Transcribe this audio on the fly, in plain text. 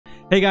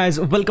Hey guys,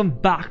 welcome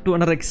back to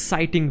another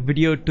exciting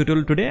video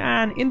tutorial today,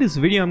 and in this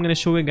video I'm going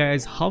to show you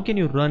guys how can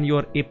you run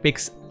your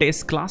Apex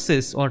test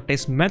classes or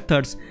test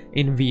methods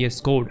in VS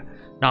Code.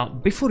 Now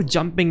before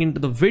jumping into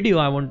the video,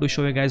 I want to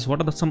show you guys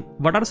what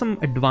are some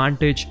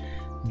advantage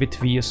with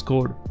VS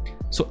Code.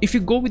 So if you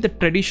go with the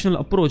traditional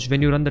approach,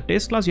 when you run the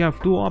test class, you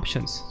have two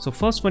options. So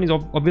first one is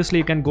obviously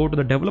you can go to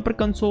the developer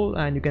console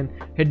and you can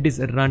hit this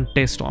run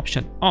test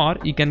option, or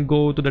you can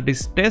go to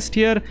this test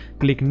here,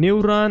 click new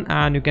run,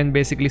 and you can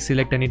basically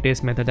select any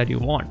test method that you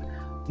want.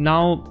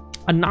 Now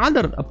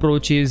another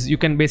approach is you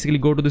can basically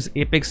go to this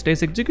Apex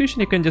test execution.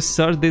 You can just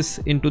search this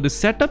into the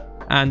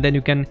setup, and then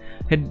you can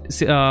hit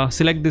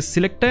select this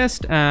select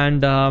test,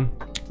 and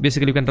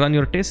basically you can run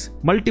your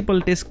multiple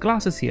test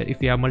classes here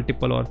if you have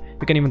multiple, or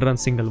you can even run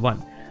single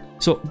one.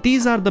 So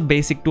these are the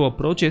basic two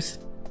approaches.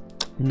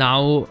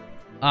 Now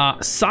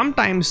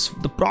sometimes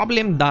the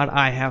problem that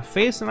I have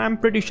faced, and I'm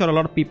pretty sure a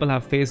lot of people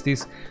have faced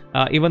this,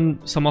 even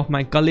some of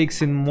my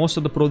colleagues in most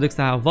of the projects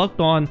that I have worked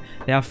on,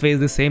 they have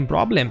faced the same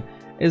problem,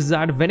 is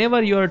that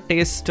whenever you're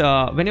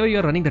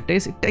running the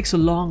test, it takes a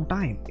long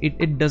time.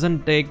 It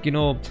doesn't take, you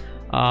know,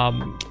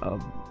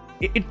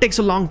 it takes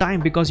a long time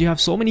because you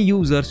have so many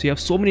users, you have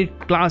so many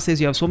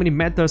classes, you have so many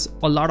methods,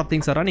 a lot of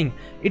things are running.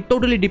 It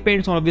totally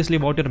depends on obviously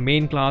about your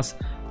main class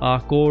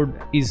code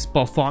is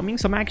performing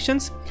some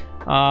actions,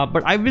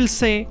 but I will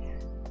say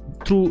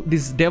through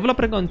this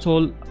developer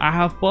console, I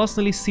have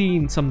personally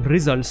seen some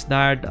results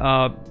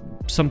that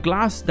some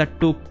class that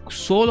took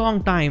so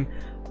long time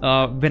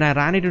when I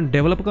ran it in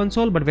developer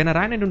console, but when I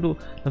ran it into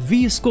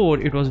VS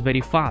Code, it was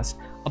very fast.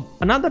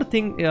 Another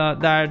thing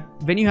that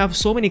when you have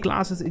so many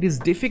classes, it is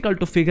difficult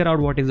to figure out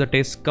what is the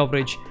test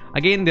coverage.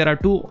 Again, there are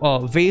two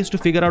ways to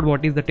figure out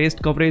what is the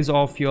test coverage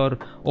of your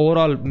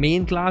overall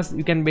main class.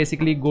 You can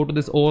basically go to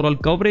this overall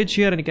coverage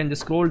here, and you can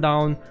just scroll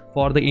down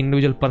for the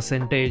individual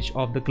percentage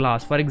of the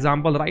class. For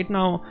example, right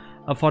now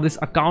for this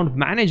account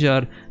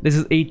manager, this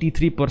is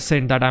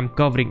 83% that I'm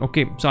covering.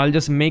 Okay, so I'll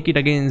just make it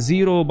again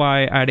 0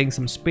 by adding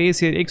some space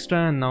here extra,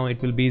 and now it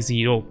will be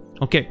 0.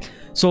 Okay,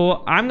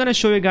 so I'm gonna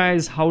show you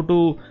guys how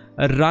to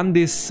run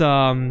this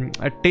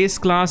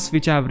test class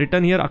which I have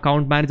written here,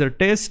 account manager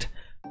test,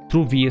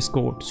 through VS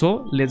Code.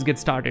 So let's get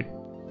started.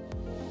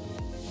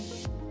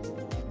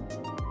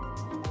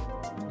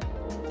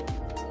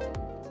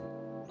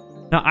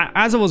 Now,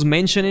 as I was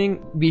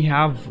mentioning, we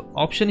have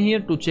option here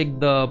to check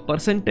the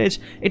percentage.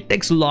 It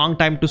takes a long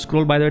time to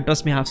scroll, by the way.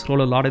 Trust me, I have scrolled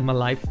a lot in my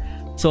life.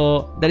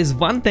 So that is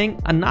one thing.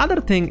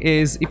 Another thing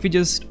is if you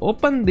just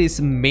open this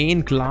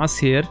main class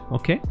here,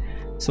 okay,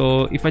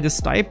 so if I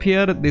just type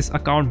here this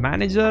account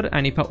manager,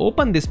 and if I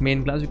open this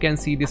main class, you can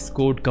see this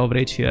code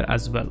coverage here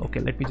as well.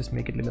 Okay, let me just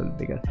make it a little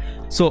bigger.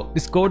 So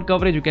this code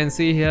coverage, you can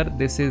see here,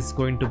 this is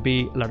going to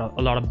be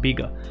a lot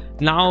bigger.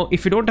 Now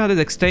if you don't have this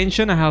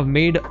extension, I have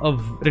made a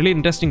really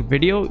interesting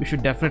video. You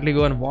should definitely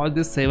go and watch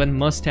this 7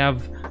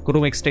 must-have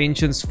Chrome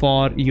extensions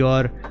for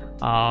your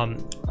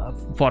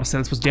for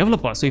Salesforce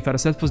developer. So if you're a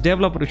Salesforce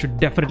developer, you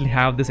should definitely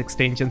have these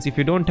extensions. If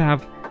you don't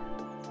have,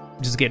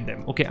 just get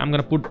them. Okay, I'm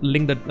gonna put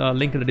link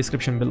in the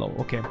description below,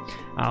 okay,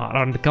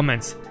 around the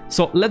comments.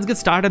 So let's get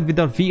started with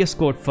our VS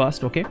Code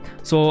first. Okay,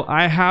 so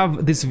I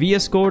have this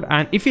VS Code,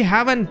 and if you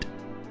haven't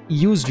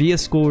used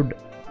VS Code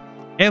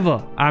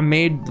ever, I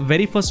made the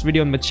very first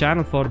video on my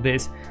channel for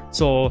this.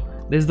 So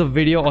this is the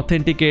video,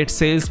 authenticate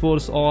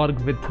Salesforce org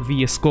with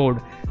VS Code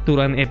to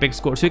run Apex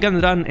code. So you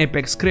can run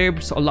Apex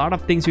scripts, a lot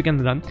of things you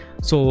can run.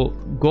 So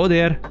go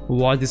there,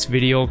 watch this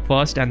video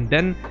first, and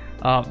then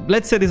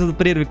let's say this is a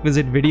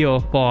prerequisite video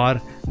for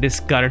this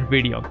current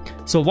video.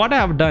 So what I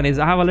have done is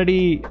I have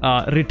already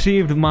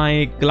retrieved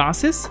my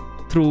classes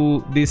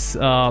through this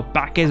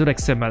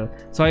Package.xml.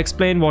 So I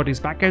explained what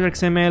is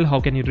Package.xml, how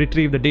can you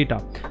retrieve the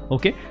data.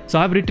 Okay, so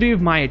I have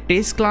retrieved my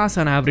test class,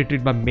 and I have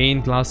retrieved my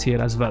main class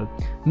here as well.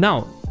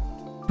 Now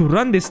to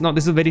run this, now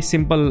this is a very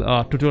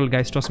simple tutorial,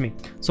 guys, trust me.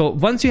 So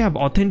once you have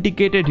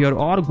authenticated your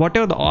org,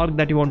 whatever the org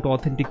that you want to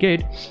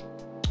authenticate,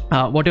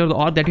 whatever the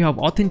org that you have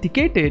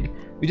authenticated,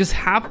 you just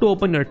have to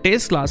open your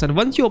test class. And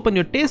once you open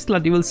your test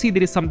class, you will see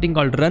there is something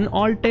called run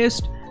all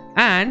test,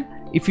 and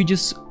if you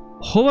just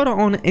hover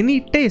on any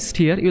test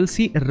here, you will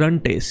see run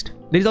test.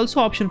 There is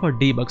also option for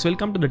debug, so we'll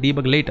come to the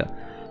debug later.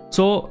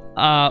 So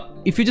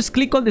if you just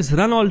click on this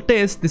run all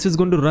test, this is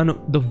going to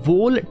run the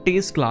whole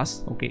test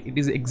class. Okay, it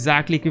is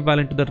exactly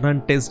equivalent to the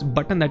run test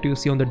button that you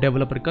see on the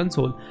developer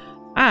console.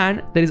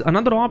 And there is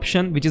another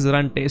option which is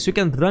run test. You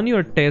can run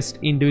your test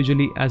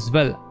individually as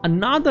well.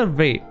 Another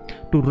way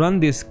to run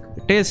this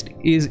test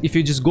is if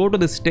you just go to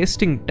this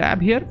testing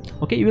tab here.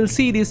 Okay, you will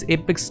see this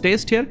Apex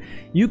test here.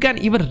 You can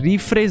even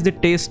refresh the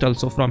test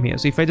also from here.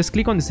 So if I just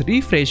click on this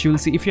refresh, you will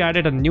see if you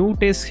added a new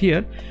test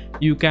here,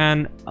 you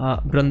can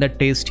run that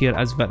test here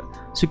as well.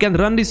 So you can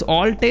run this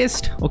all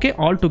test, okay,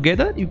 all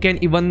together. You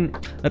can even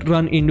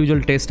run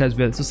individual test as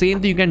well. So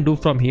same thing you can do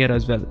from here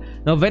as well.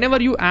 Now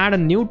whenever you add a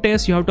new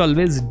test, you have to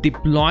always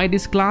deploy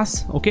this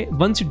class. Okay,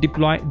 once you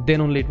deploy,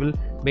 then only it will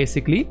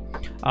basically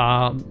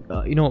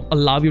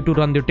allow you to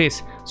run the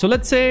test. So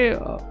let's say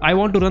I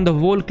want to run the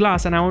whole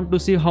class and I want to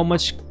see how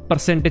much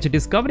percentage it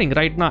is covering.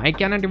 Right now I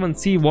cannot even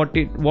see what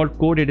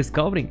code it is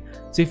covering.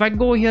 So if I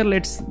go here,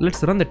 let's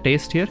run the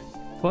test here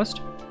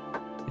first.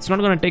 It's not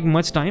going to take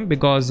much time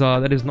because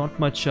there is not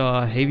much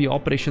heavy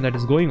operation that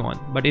is going on,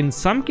 but in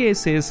some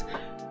cases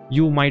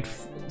you might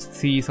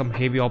see some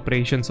heavy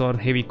operations or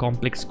heavy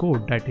complex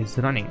code that is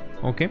running.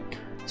 Okay,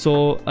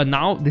 so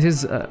now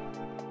this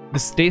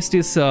test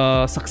is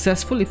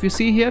successful, if you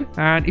see here,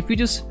 and if you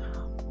just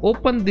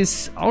open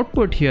this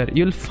output here,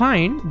 you'll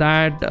find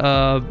that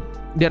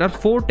there are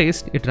 4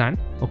 tests it ran.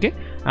 Okay,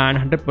 and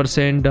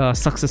 100%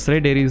 success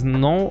rate. There is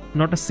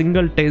not a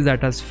single test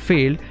that has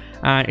failed,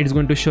 and it's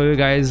going to show you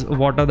guys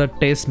what are the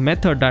test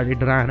method that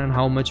it ran and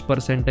how much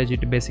percentage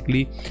it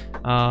basically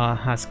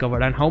has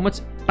covered and how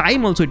much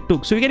time also it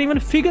took. So you can even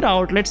figure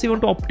out, let's say you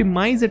want to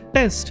optimize a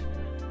test,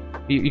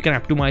 you can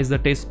optimize the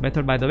test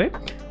method, by the way.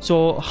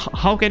 So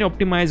how can you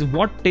optimize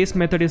what test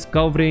method is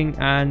covering,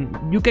 and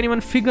you can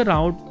even figure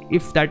out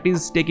if that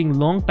is taking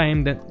long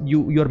time, that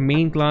your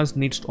main class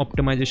needs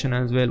optimization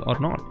as well or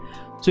not.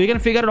 So you can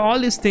figure out all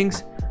these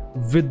things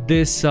with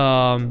this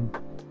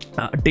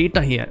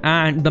data here.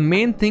 And the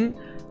main thing,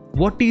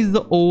 what is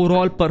the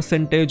overall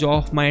percentage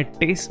of my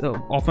test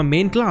of a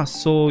main class?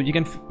 So you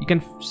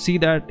can see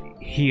that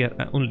here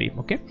only.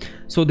 Okay,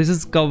 so this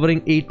is covering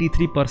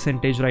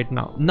 83% right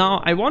now.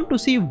 Now I want to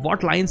see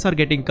what lines are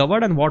getting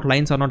covered and what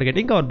lines are not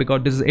getting covered,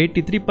 because this is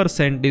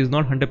 83% is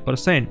not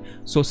 100%,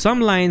 so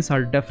some lines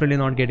are definitely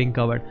not getting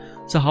covered.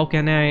 So how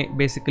can I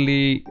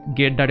basically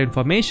get that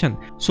information?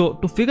 So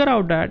to figure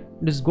out that,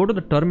 just go to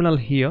the terminal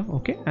here.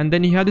 Okay, and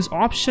then you have this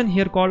option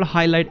here called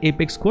highlight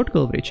apex code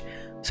coverage.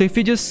 So if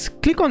you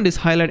just click on this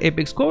highlight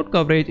apex code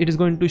coverage, it is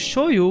going to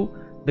show you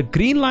the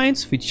green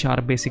lines which are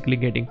basically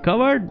getting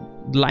covered,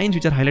 lines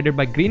which are highlighted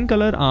by green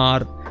color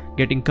are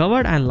getting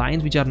covered, and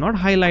lines which are not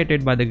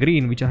highlighted by the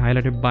green, which are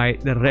highlighted by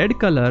the red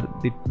color,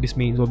 this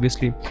means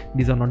obviously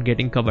these are not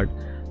getting covered.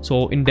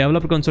 So in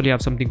developer console you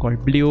have something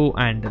called blue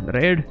and then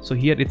red. So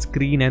here it's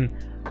green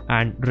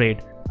and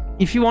red.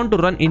 If you want to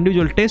run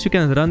individual tests, you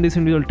can run this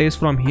individual test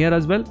from here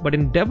as well, but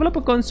in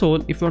developer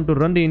console, if you want to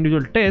run the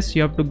individual test,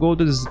 you have to go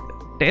to this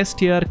test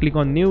here, click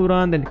on new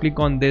run, then click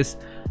on this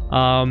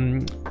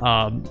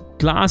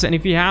class. And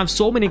if you have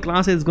so many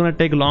classes, it's gonna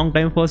take a long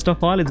time. First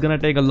of all, it's gonna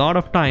take a lot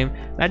of time.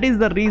 That is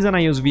the reason I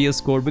use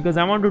VS Code, because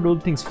I want to do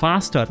things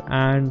faster,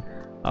 and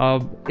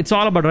it's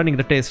all about running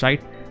the test,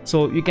 right?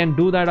 So you can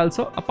do that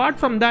also. Apart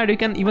from that, you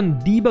can even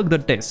debug the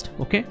test.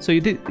 Okay, so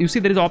you see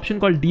there is an option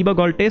called debug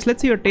all test.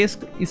 Let's say your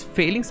test is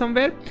failing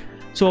somewhere,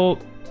 so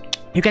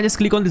you can just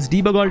click on this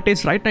debug all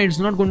test. Right now it's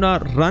not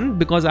gonna run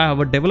because I have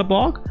a developer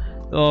org,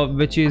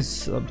 which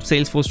is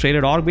Salesforce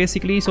traded org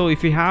basically. So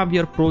if you have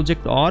your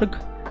project org,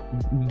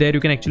 there you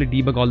can actually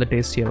debug all the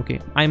tests here. Okay,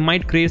 I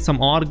might create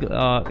some org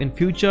in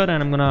future,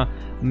 and I'm gonna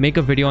make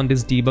a video on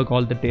this debug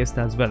all the tests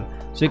as well.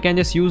 So you can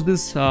just use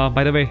this.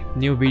 By the way,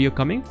 new video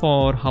coming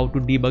for how to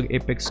debug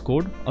Apex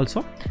code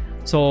also.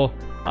 So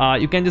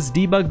you can just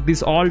debug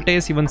this all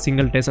tests, even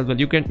single tests as well.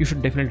 You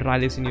should definitely try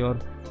this in your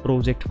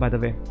project, by the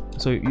way.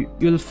 So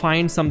you'll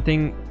find some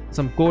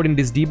code in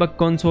this debug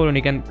console, and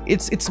you can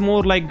it's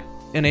more like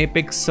an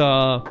Apex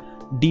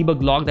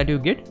debug log that you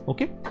get.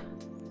 Okay,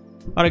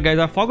 alright guys,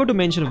 I forgot to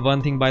mention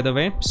one thing, by the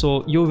way.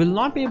 So you will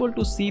not be able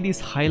to see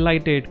this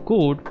highlighted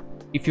code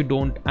if you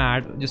don't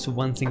add just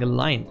one single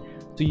line.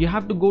 So you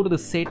have to go to the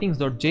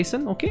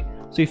settings.json. Okay,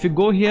 so if you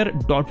go here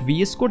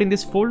 .vs code, in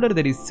this folder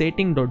there is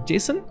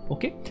setting.json.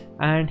 okay,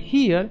 and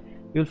here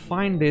you'll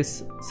find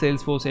this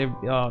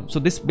Salesforce. So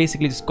this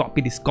basically just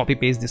copy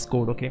paste this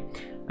code. Okay,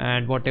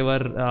 and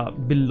whatever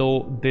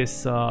below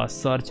this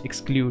search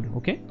exclude.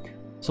 Okay,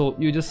 so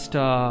you just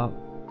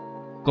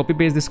copy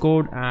paste this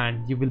code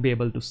and you will be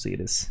able to see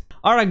this.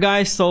 Alright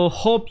guys, so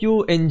hope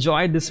you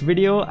enjoyed this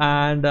video,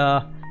 and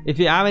if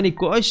you have any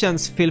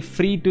questions, feel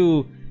free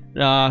to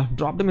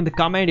drop them in the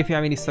comment. If you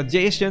have any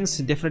suggestions,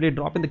 definitely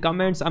drop in the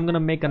comments. I'm gonna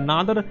make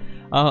another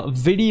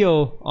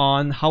video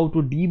on how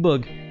to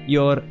debug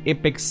your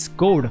Apex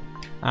code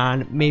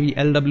and maybe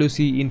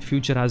LWC in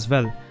future as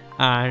well.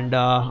 And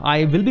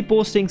I will be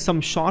posting some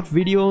short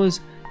videos.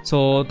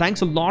 So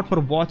thanks a lot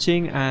for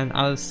watching, and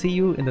I'll see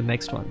you in the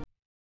next one.